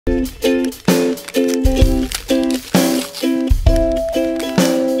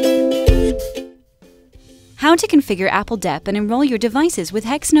how to configure Apple DEP and enroll your devices with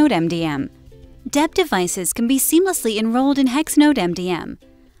Hexnode MDM. DEP devices can be seamlessly enrolled in Hexnode MDM.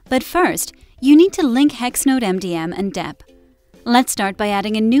 But first, you need to link Hexnode MDM and DEP. Let's start by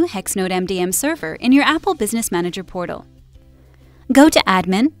adding a new Hexnode MDM server in your Apple Business Manager portal. Go to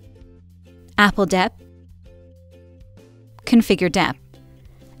Admin, Apple DEP, Configure DEP.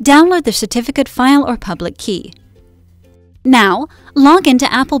 Download the certificate file or public key. Now, log into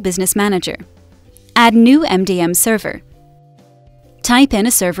Apple Business Manager. Add new MDM server. Type in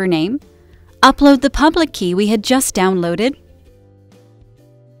a server name. Upload the public key we had just downloaded.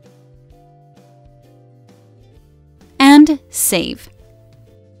 And save.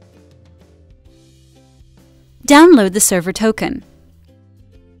 Download the server token.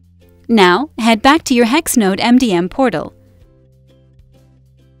 Now, head back to your Hexnode MDM portal.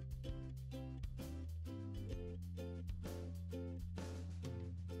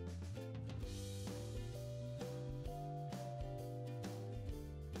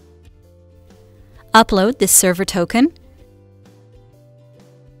 Upload this server token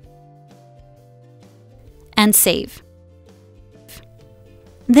and save.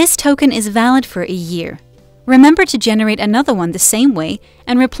 This token is valid for a year. Remember to generate another one the same way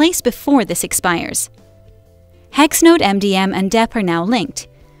and replace before this expires. Hexnode MDM and DEP are now linked.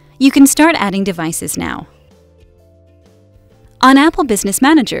 You can start adding devices now. On Apple Business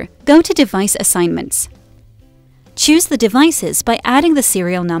Manager, go to Device Assignments. Choose the devices by adding the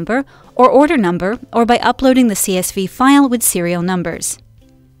serial number or order number or by uploading the CSV file with serial numbers.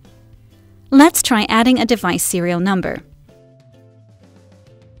 Let's try adding a device serial number.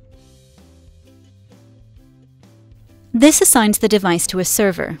 This assigns the device to a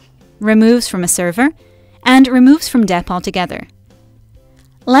server, removes from a server, and removes from DEP altogether.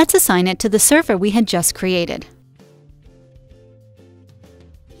 Let's assign it to the server we had just created.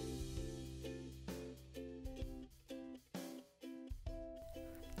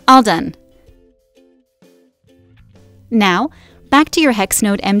 All done. Now, back to your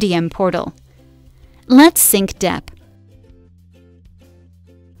Hexnode MDM portal. Let's sync DEP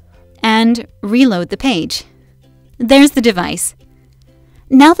and reload the page. There's the device.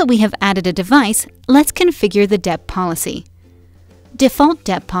 Now that we have added a device, let's configure the DEP policy. Default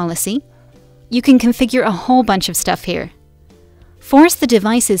DEP policy. You can configure a whole bunch of stuff here. Force the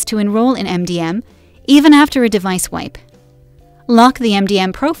devices to enroll in MDM, even after a device wipe. Lock the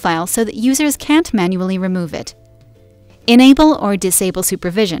MDM profile so that users can't manually remove it. Enable or disable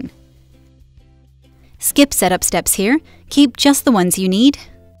supervision. Skip setup steps here, keep just the ones you need,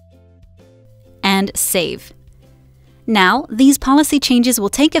 and save. Now, these policy changes will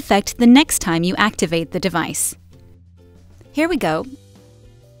take effect the next time you activate the device. Here we go.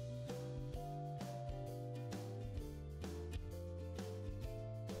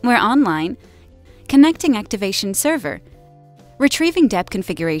 We're online, connecting activation server, retrieving DEP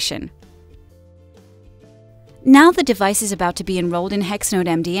configuration. Now the device is about to be enrolled in Hexnode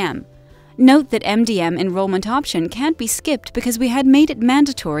MDM. Note that MDM enrollment option can't be skipped because we had made it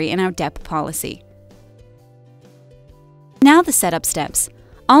mandatory in our DEP policy. Now the setup steps.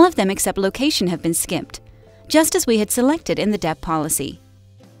 All of them except location have been skipped, just as we had selected in the DEP policy.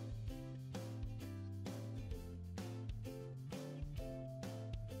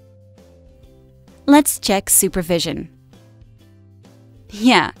 Let's check supervision.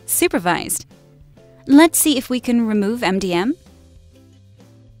 Yeah, supervised. Let's see if we can remove MDM.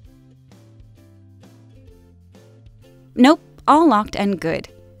 Nope, all locked and good.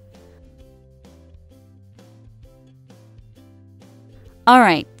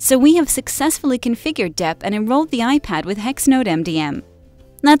 Alright, so we have successfully configured DEP and enrolled the iPad with Hexnode MDM.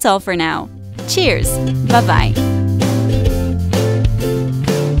 That's all for now. Cheers! Bye-bye!